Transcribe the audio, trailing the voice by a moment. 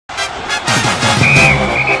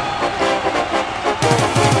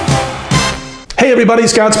Hey everybody,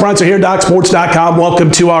 Scott Spreitzer here, DocSports.com.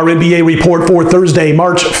 Welcome to our NBA report for Thursday,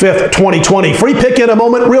 March 5th, 2020. Free pick in a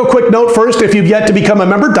moment. Real quick note first, if you've yet to become a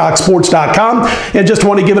member, DocSports.com, and just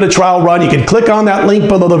want to give it a trial run, you can click on that link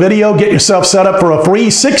below the video, get yourself set up for a free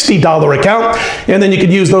 $60 account, and then you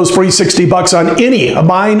can use those free $60 on any of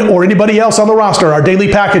mine or anybody else on the roster, our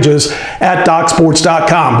daily packages at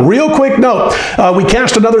DocSports.com. Real quick note, we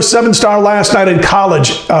cashed another 7-star last night in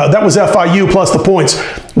college. That was FIU plus the points.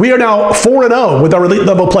 We are now 4-0 with our elite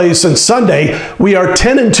level plays since Sunday. We are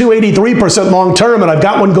 10-2, 83% long term, and I've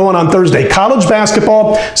got one going on Thursday. College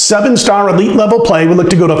basketball, 7-star elite level play. We look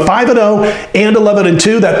to go to 5-0 and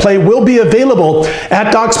 11-2. That play will be available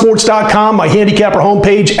at DocSports.com, my handicapper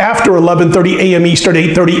homepage, after 11:30 a.m. Eastern,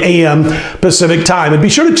 8:30 a.m. Pacific time. And be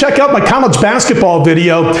sure to check out my college basketball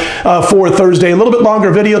video for Thursday. A little bit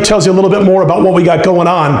longer video, tells you a little bit more about what we got going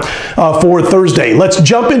on for Thursday. Let's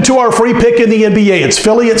jump into our free pick in the NBA. It's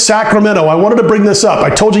Philly at Sacramento. I wanted to bring this up.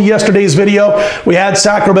 I told you yesterday's video, we had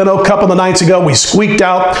Sacramento a couple of nights ago. We squeaked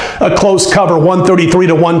out a close cover,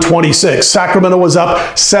 133-126. Sacramento was up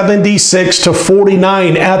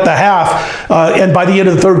 76-49 at the half, and by the end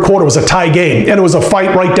of the third quarter, it was a tie game, and it was a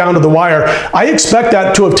fight right down to the wire. I expect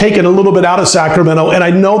that to have taken a little bit out of Sacramento, and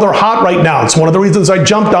I know they're hot right now. It's one of the reasons I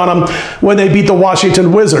jumped on them when they beat the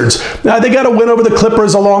Washington Wizards. Now, they got a win over the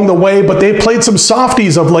Clippers along the way, but they played some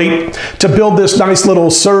softies of late to build this nice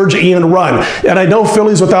little surge and run. And I know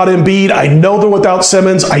Philly's without Embiid. I know they're without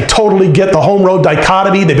Simmons. I totally get the home-road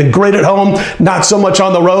dichotomy. They've been great at home, not so much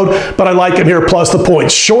on the road, but I like them here plus the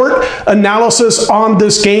points. Short analysis on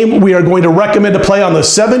this game. We are going to recommend a play on the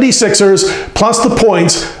 76ers plus the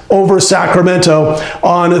points over Sacramento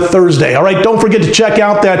on Thursday. All right, don't forget to check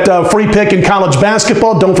out that free pick in college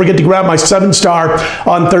basketball. Don't forget to grab my 7-star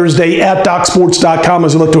on Thursday at DocSports.com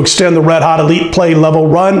as we look to extend the red-hot elite play level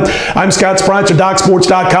run. I'm Scott Spreitzer, DocSports.com.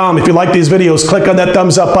 If you like these videos, click on that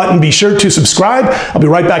thumbs up button. Be sure to subscribe. I'll be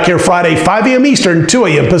right back here Friday, 5 a.m. Eastern, 2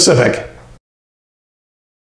 a.m. Pacific.